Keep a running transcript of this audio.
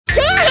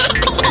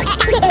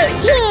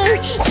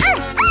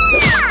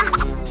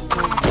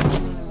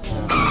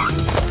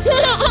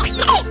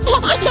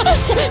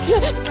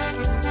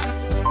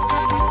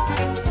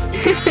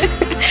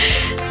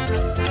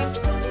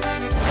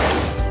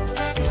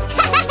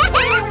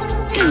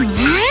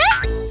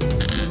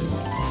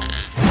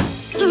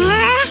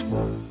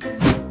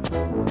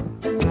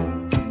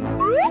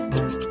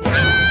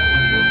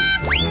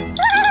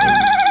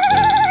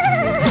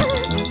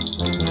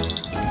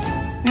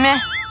Meh.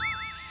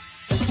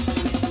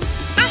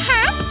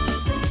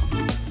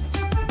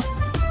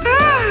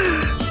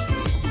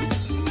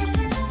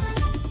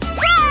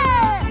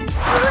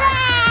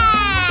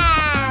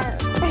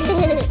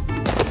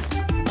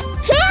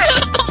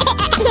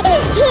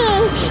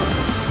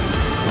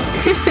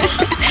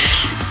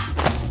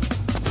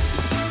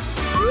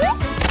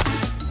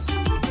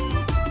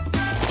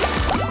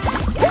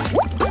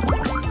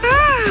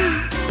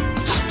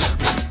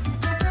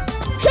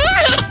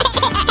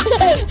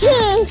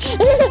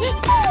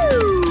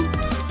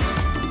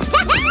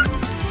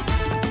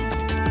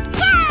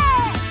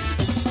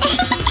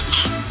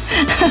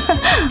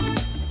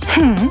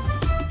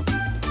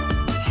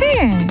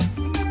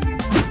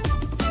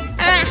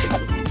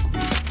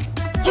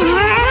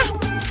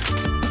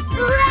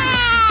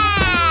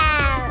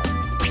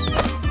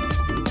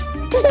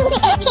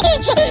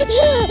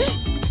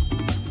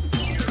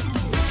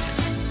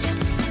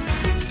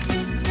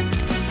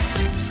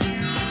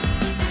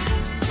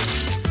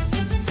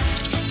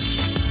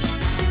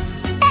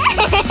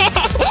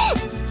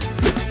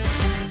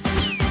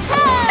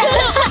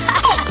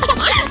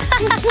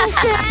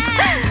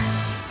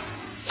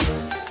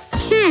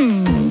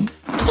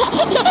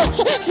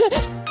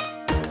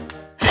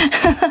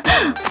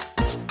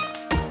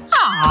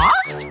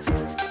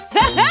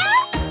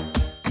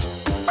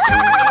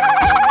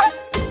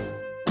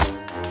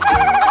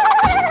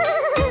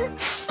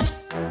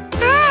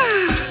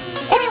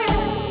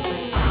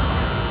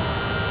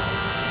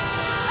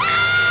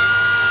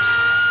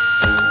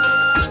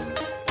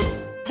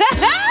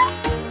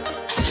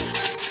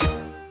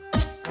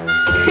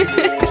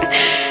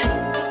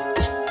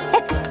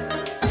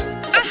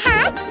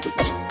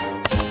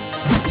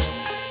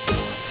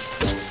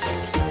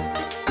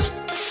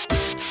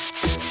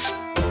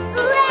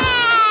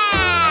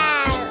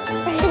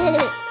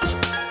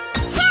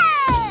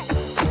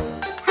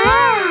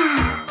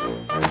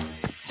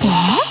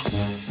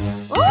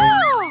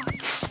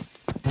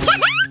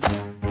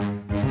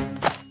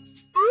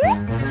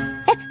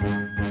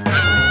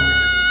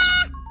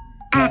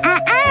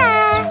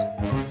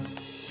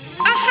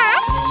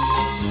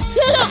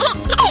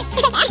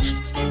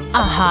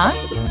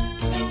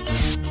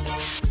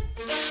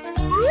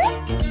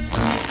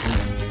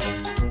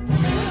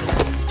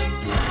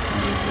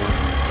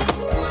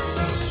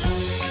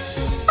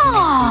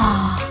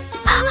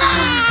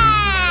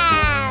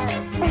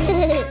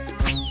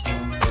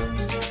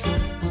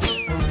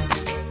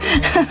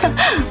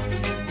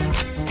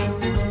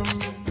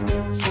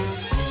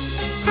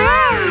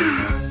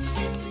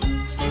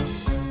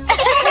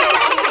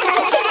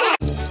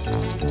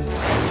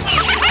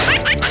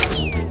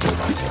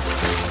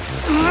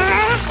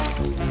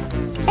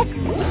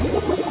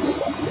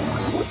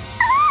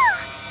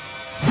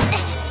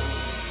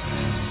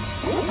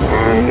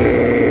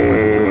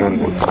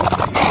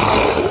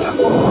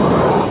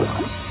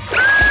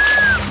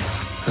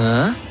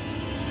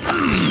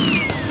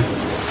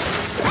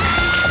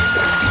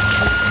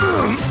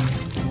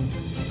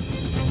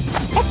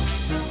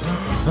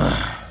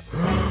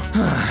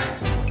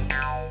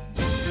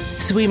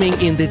 Swimming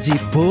in the deep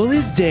pool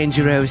is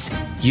dangerous.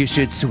 You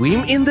should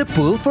swim in the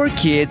pool for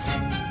kids.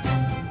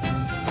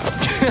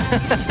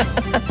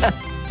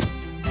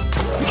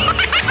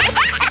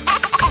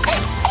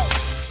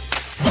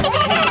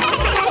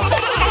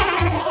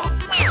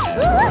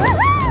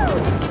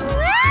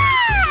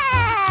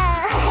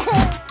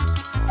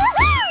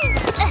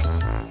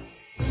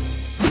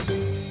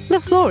 The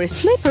floor is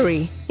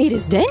slippery. It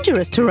is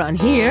dangerous to run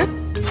here.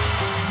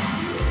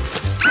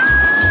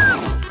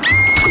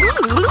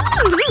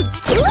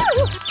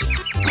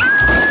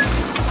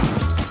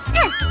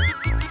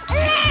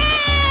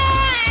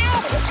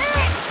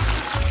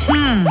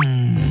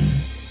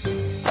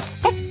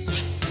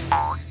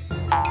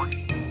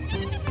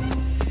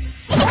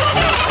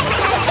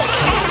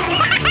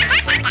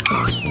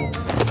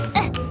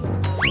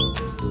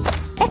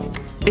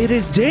 It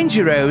is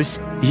dangerous.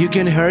 You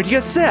can hurt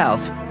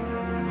yourself.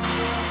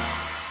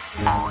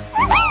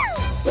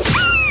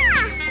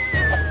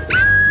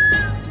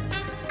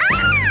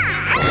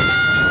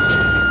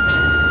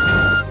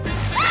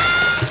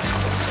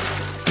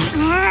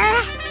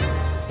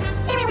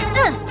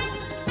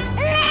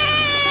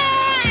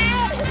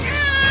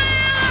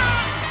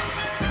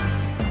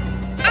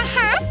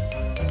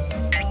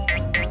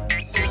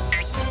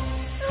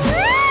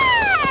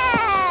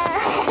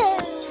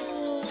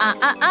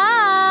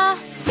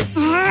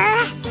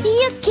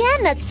 You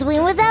cannot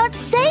swim without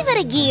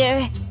safety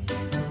gear.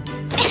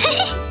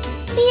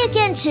 You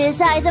can choose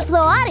either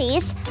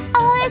Floaties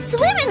or a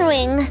swimming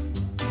ring.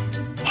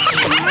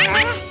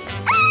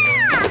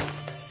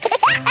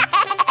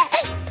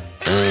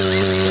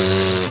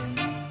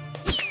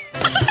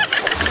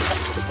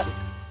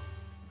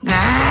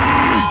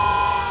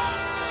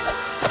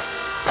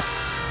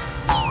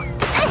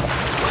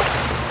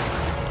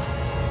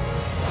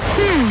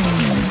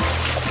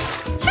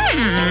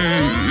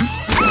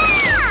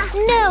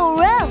 No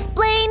rough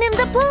playing in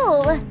the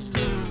pool.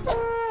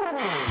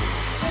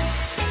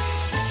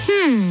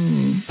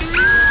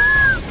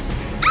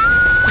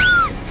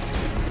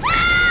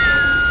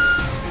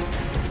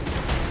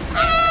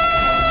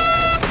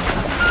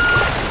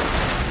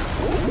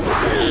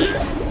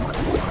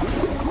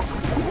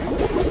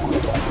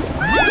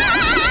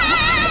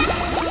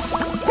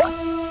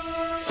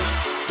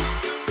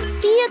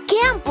 You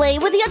can play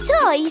with your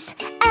toys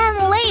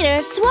and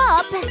later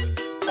swap.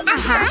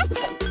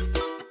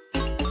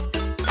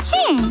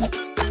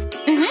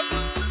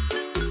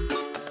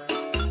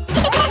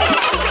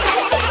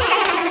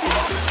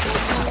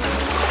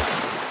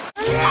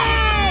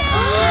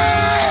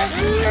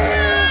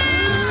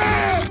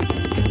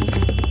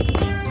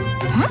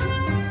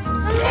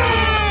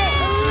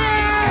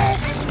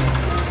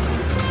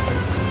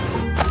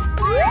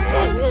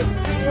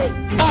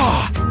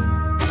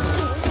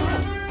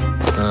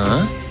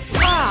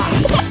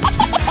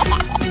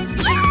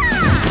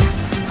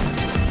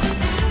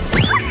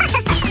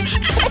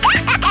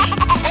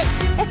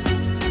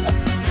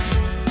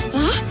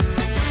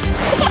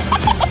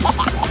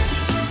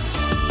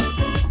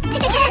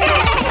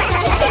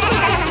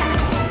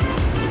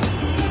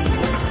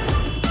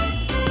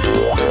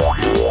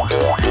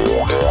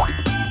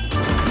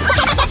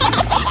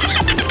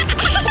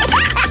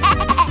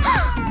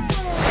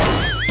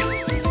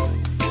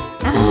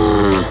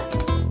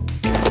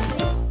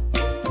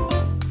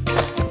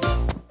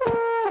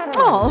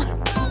 Oh,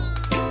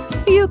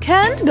 you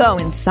can't go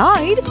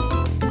inside.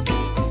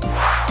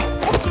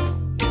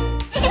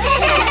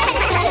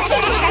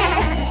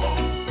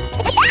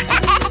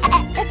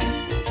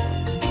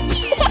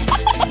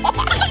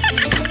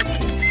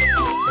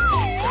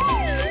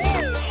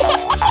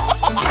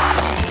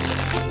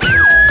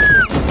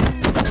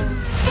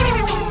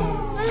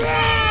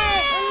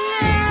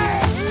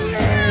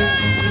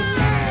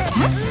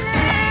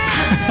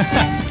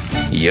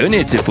 You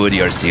need to put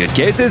your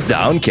suitcases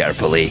down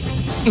carefully.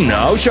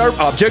 No sharp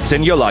objects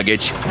in your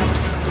luggage.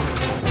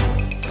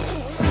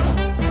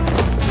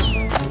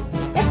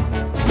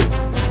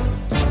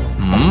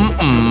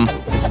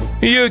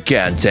 You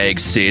can't take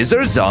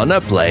scissors on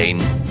a plane.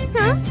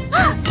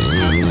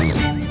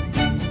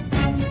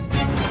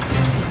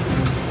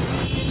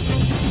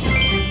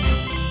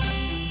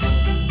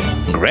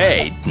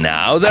 Great,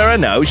 now there are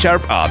no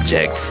sharp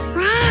objects.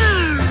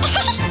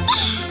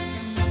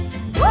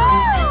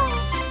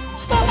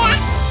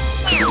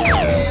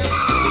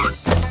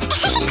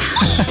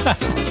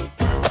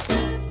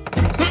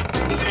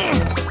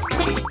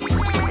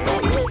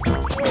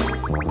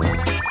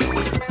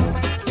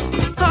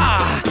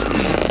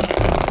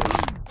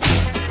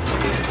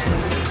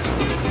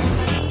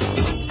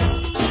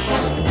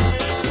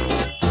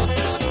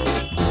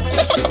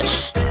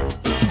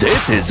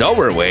 This is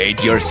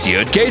overweight. Your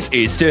suitcase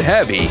is too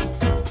heavy.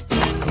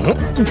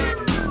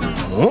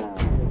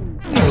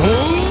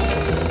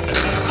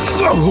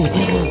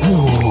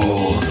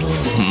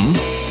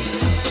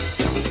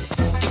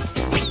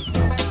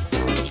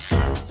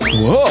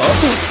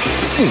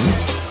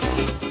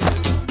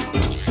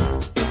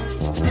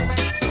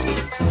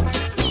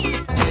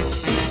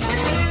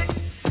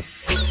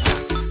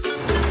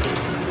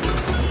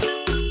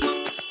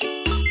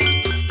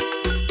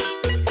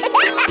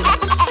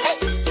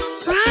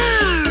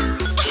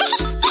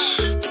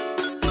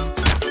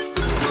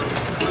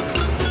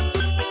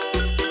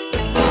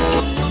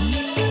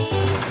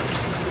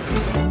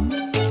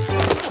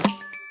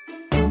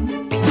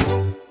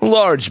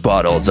 Large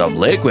bottles of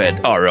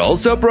liquid are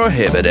also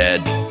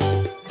prohibited.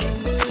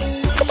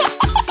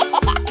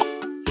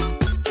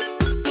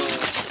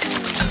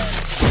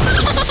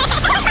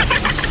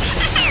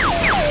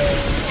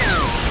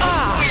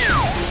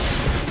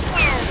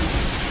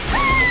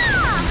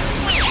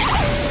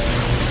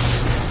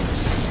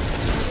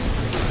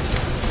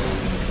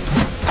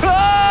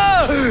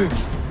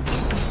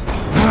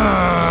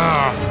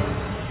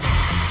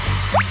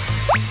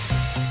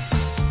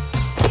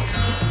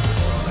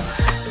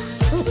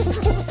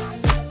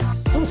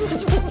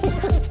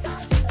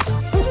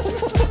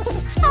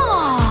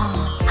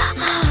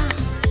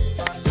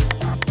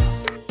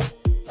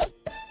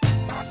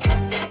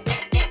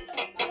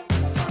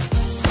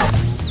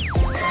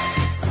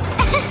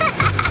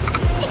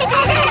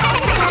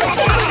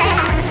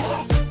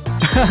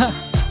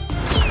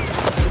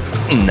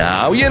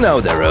 Now you know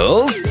the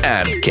rules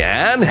and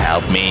can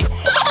help me.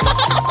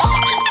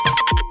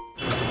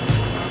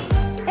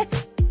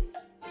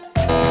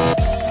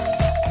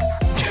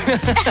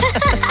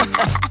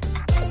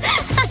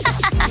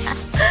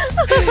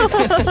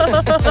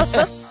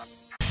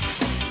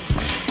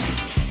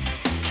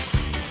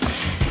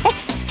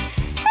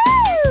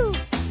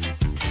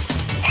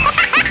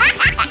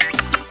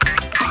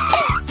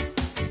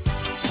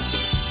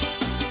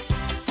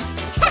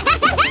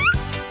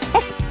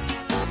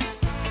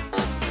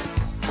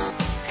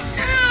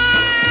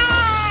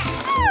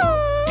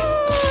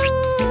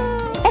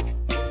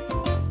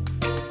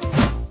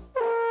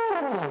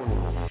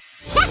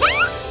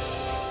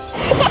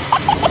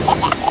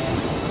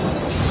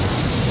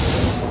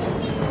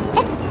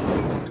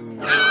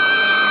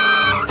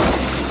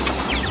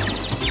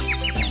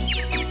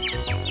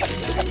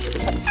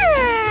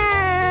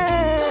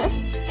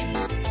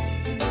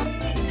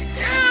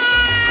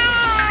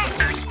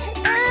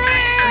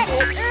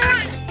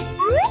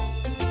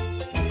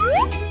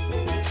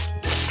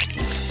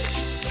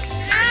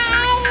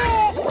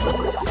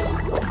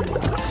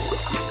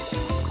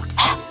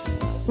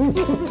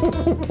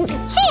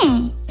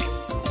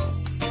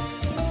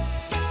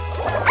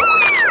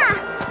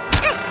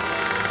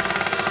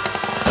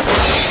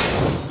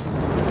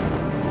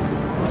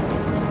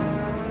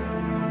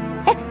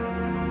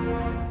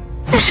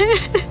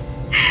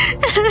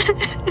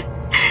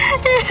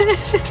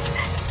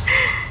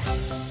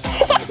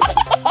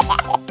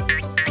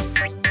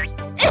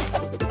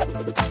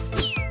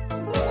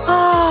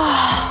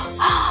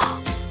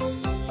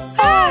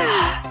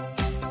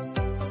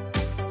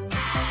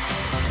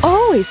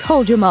 Always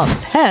hold your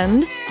mom's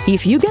hand.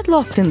 If you get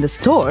lost in the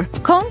store,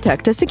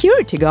 contact a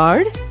security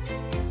guard.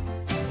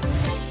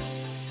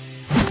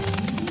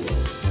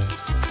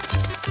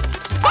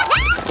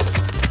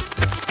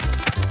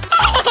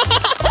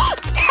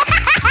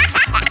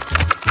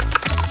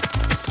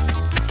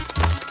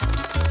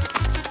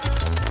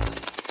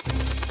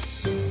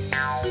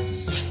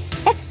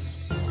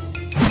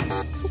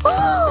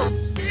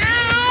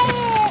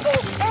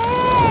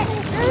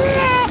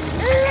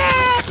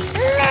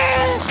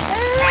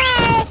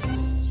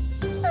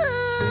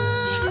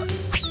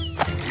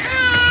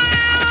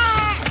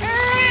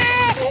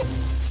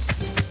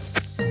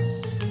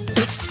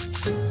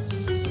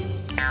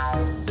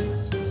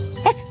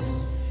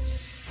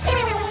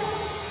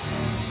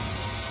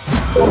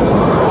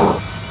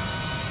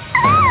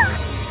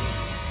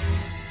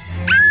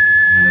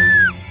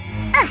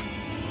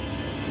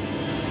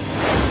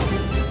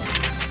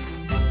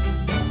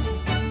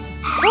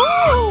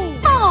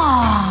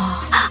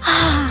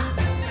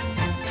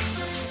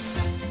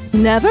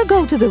 Never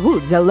go to the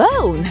woods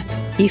alone.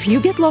 If you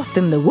get lost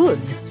in the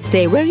woods,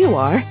 stay where you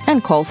are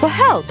and call for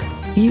help.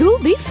 You'll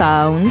be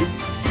found.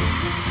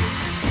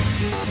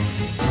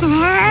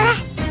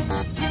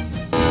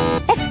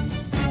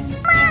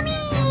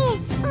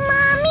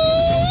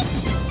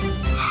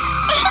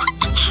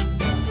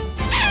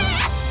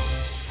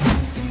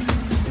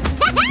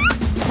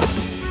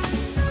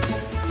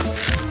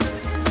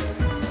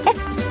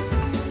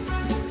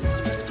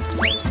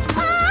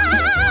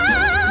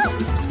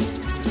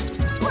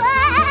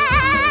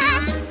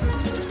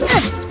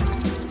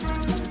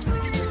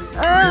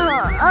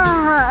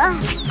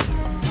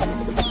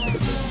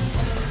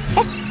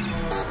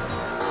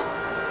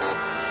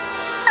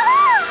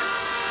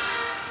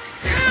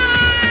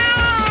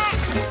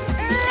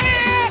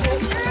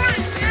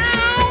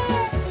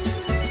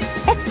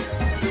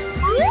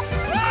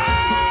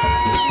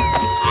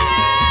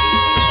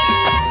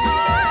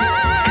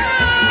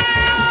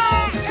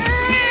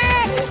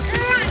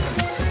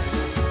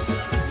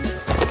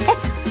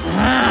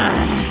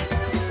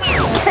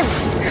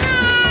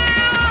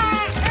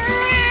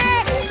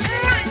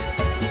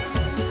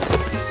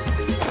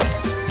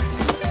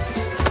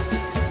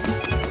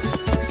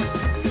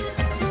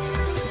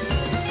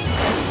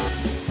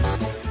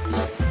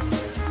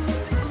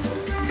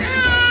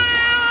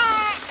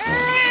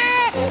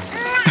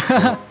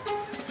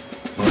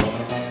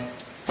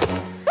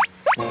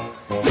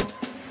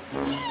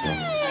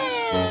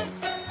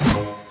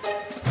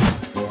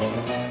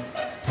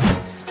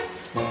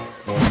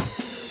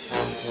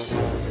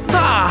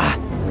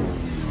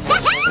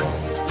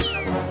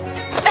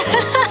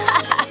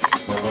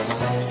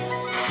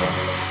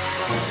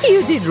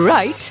 You did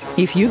right.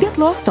 If you get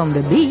lost on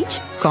the beach,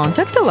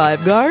 contact a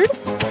lifeguard.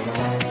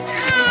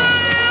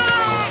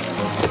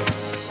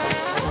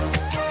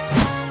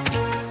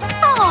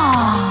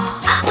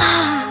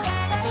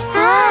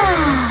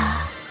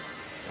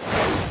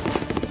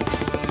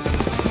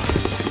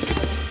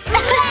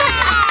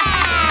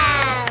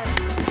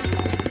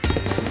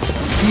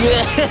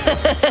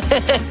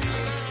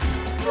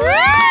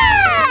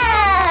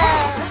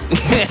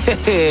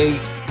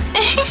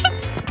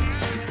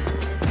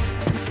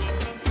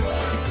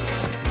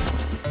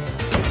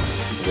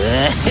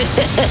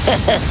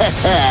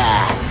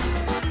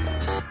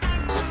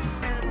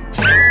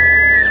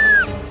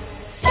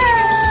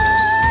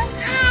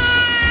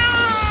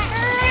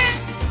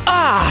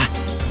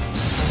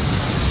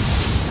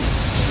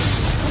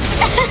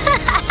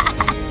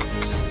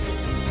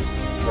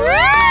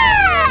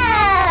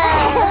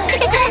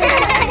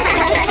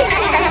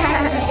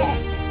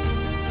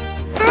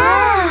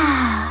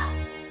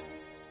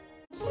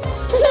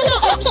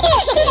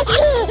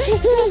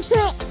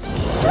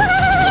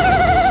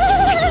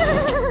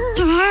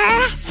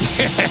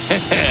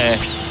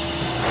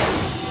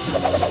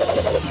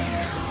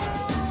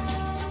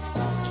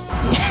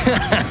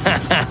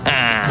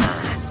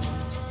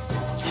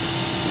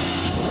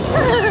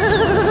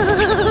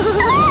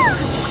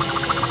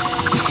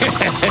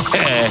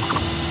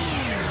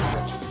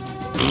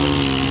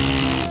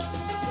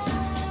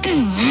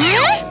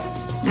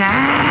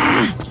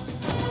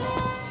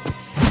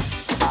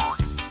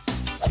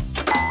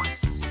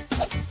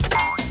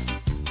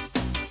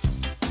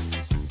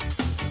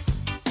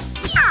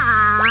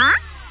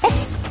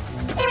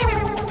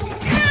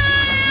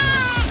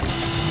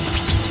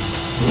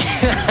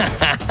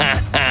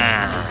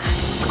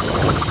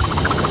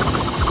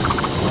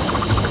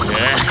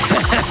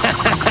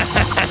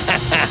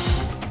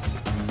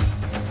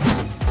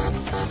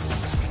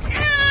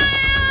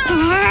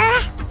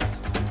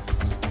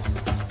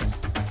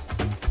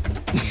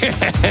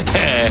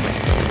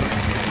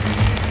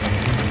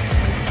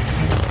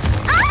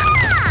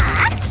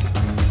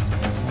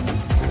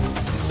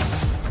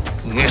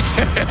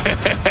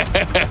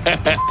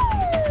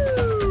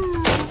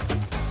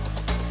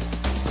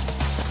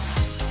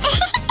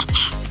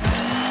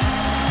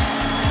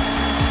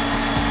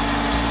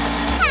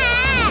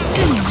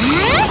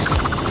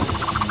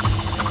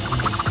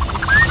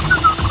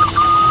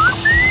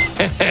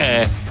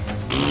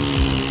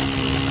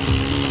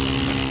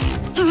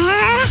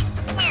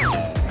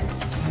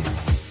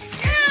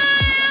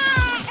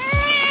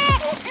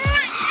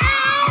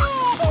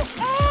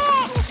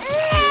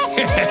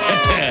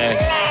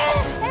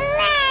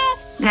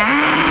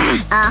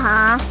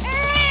 Uh-huh.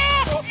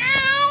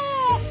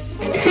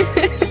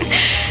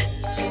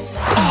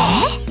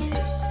 Hey!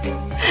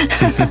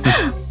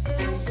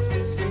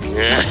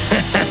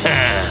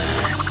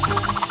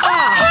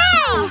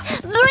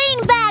 Bring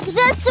back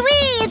the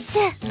sweets!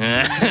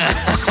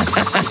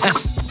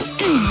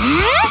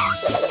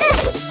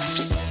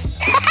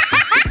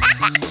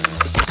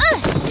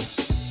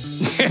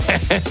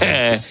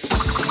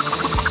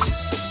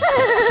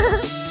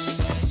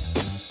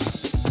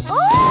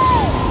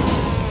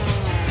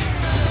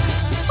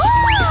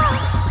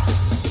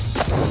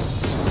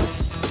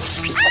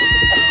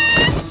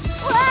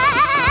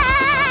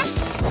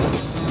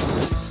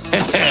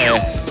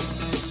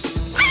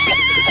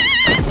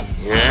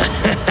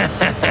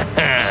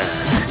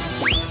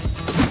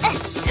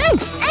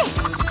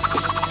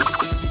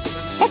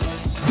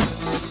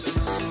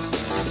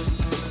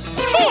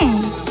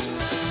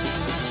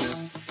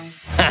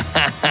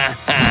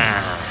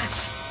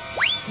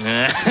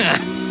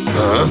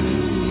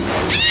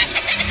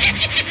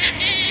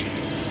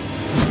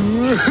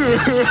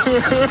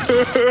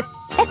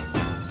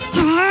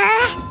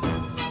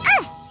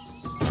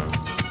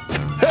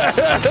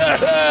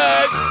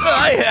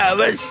 I have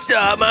a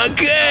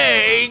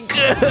stomachache.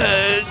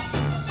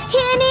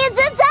 He needs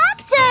a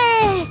doctor!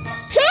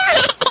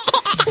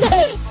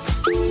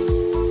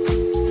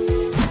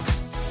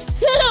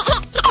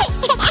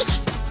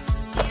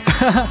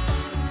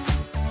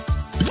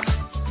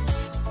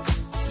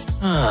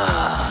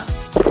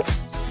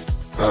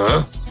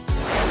 Huh?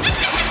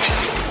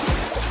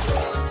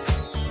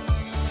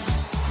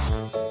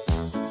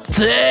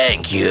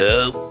 Thank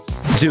you.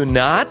 Do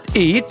not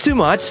eat too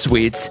much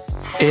sweets.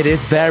 It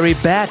is very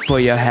bad for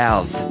your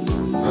health.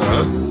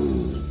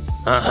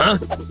 Uh-huh.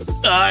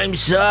 I'm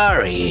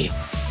sorry.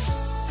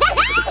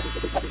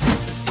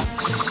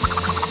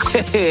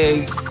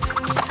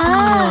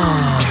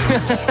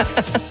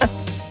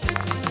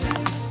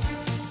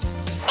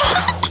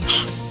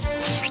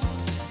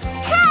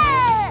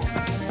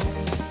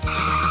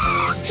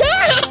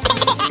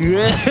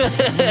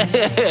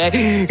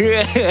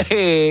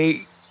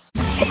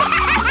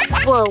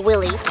 Whoa,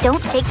 Willie,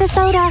 don't shake the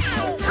soda.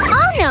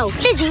 Oh no,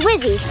 Fizzy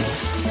Wizzy.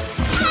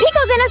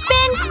 Pico's in a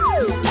spin.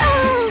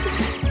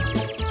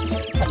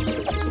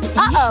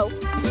 Uh-oh.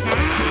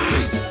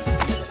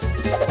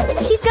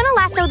 She's gonna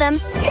lasso them.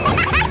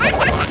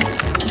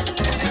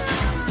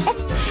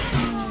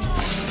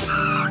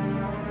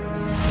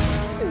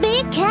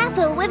 Be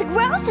careful with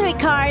grocery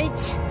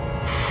carts.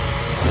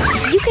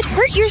 You could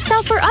hurt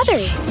yourself or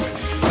others.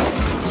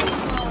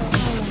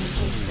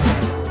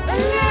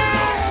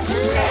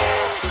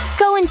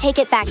 Go and take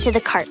it back to the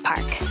cart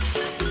park.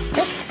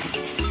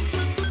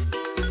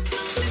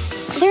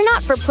 They're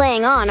not for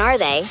playing on, are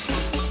they?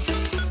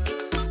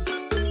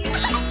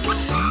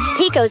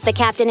 Pico's the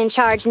captain in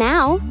charge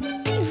now.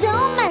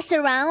 Don't mess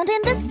around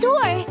in the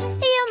store.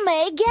 You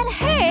may get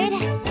hurt.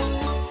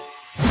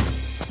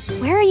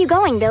 Where are you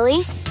going,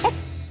 Billy?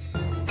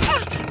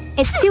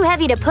 It's too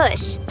heavy to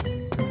push.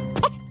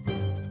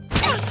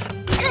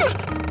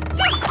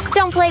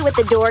 Don't play with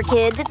the door,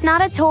 kids. It's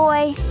not a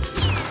toy.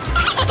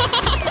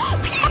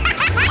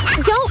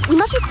 Don't! You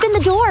mustn't spin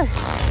the door.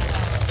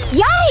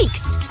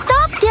 Yikes!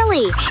 Stop,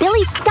 Dilly.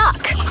 Billy's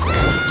stuck.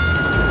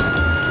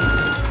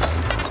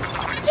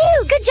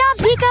 Phew! Good job,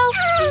 Pico.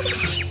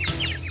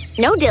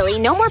 No, Dilly.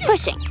 No more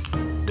pushing.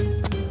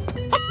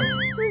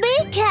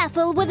 Be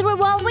careful with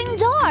revolving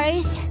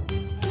doors.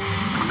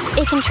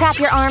 It can trap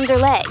your arms or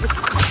legs.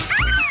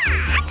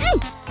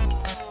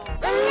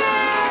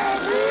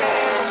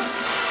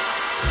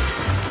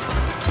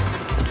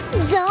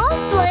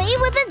 Don't play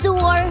with the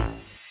door.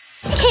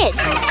 Kids,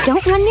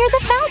 don't run near the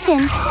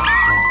fountain.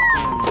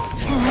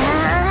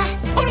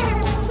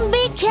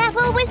 Be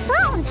careful with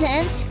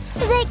fountains.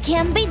 They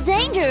can be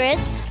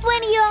dangerous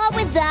when you're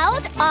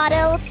without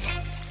adults.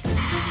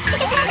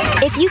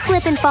 If you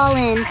slip and fall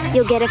in,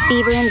 you'll get a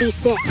fever and be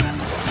sick.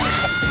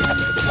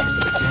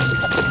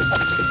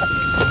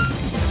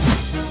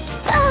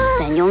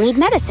 Then you'll need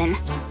medicine.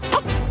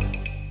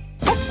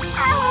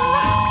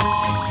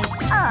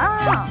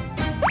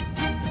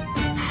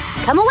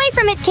 Come away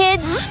from it,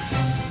 kids.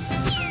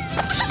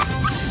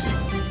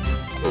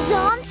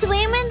 Don't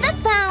swim in the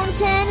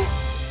fountain.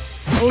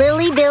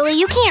 Lily, Billy,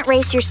 you can't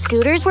race your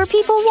scooters where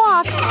people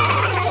walk.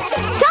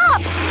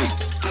 Stop!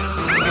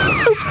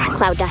 Oops,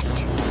 cloud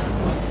dust.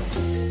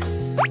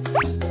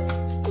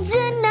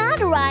 Do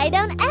not ride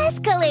on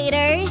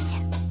escalators.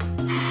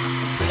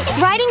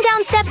 Riding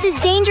down steps is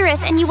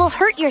dangerous and you will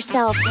hurt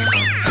yourself.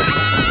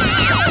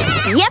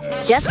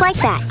 Yep, just like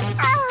that.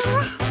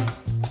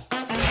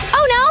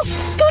 Oh no!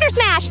 Scooter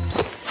smash!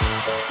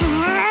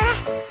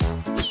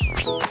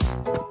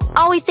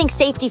 Always think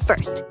safety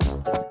first.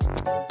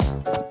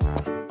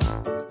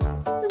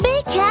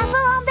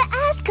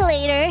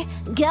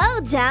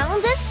 go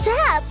down the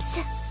steps.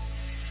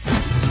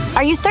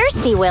 Are you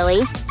thirsty,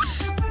 Willy?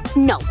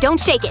 No, don't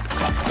shake it.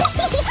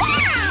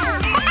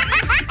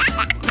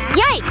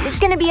 Yikes, it's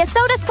gonna be a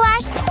soda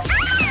splash.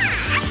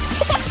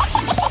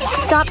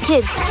 Stop,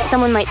 kids.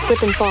 Someone might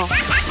slip and fall.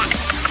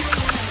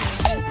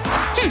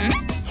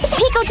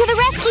 Pico to the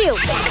rescue!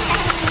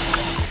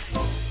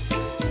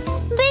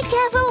 Be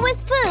careful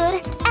with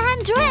food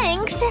and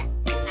drinks.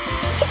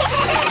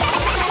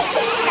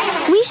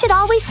 We should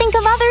always think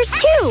of others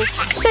too,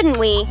 shouldn't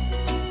we?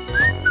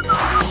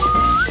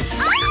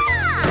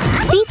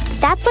 See,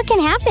 that's what can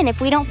happen if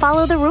we don't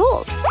follow the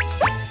rules.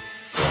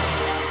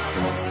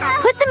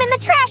 Put them in the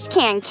trash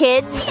can,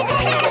 kids!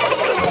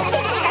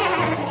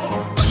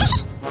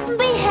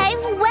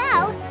 Behave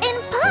well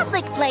in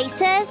public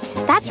places.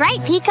 That's right,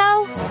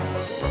 Pico.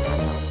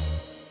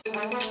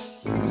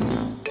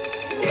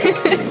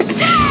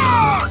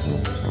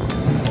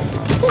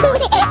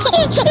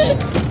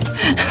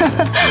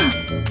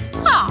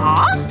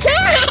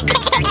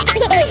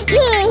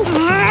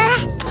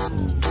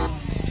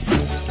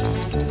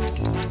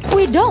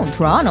 We don't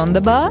run on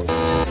the bus.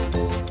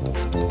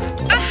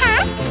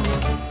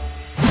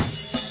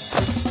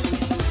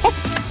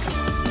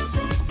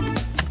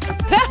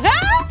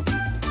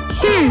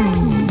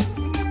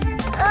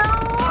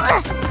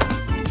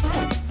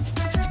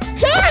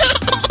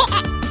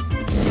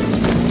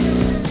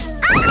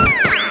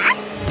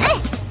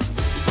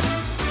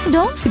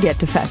 Don't forget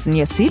to fasten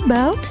your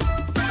seatbelt.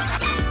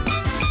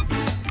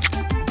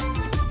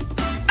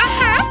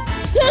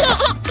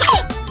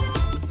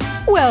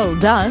 Well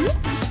done.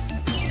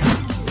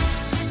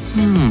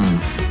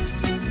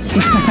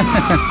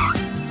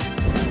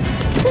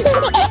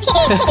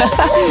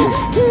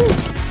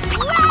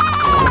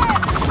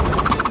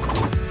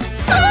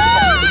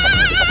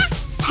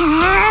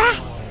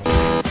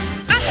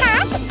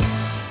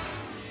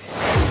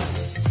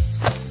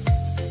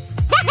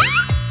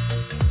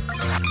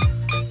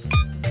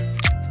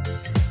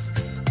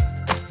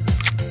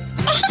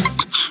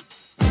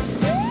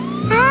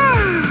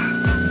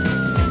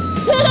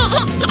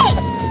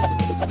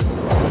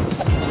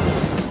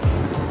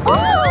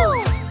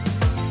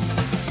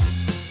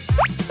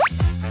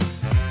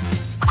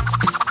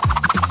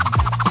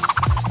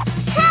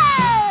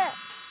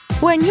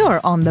 When you're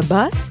on the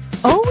bus,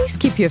 always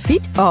keep your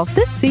feet off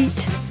the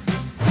seat.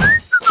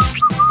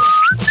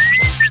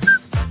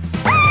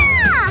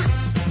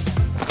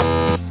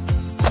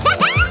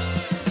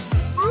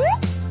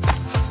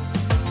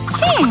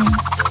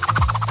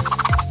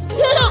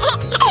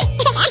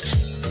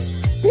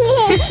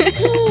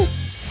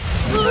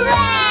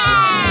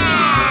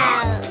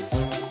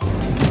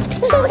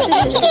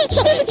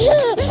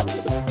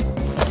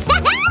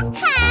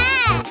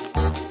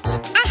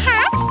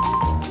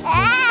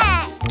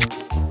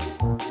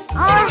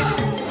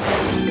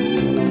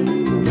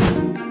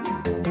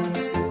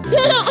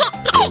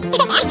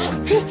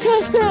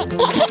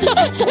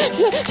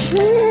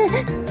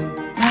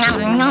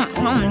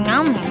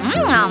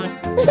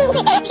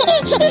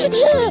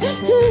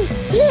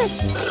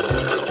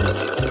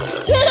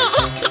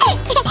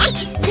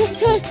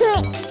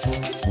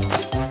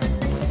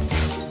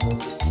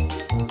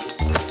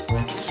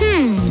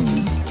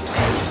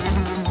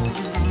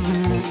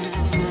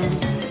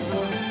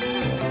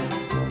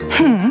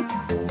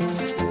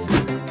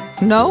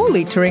 No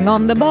littering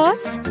on the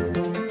bus.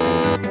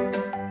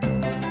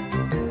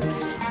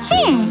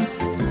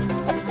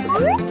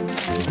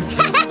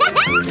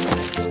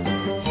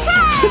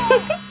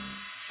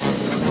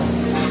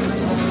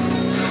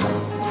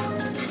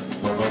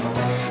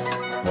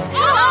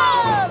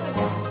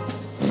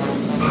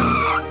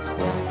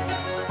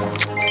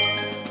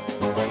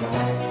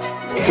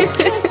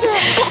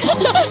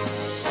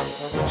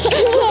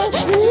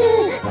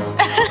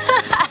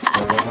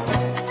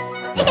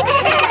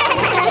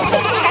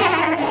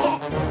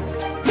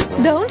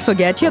 Don't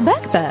forget your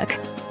backpack.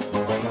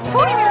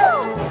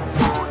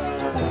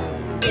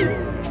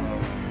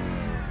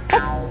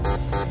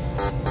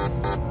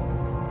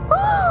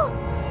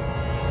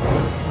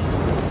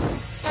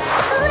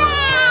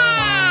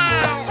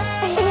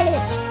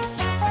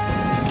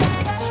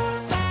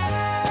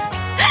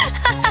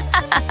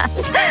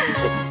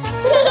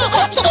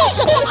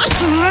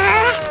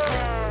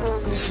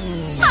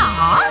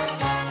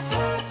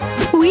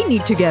 We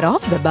need to get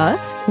off the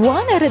bus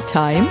one at a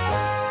time.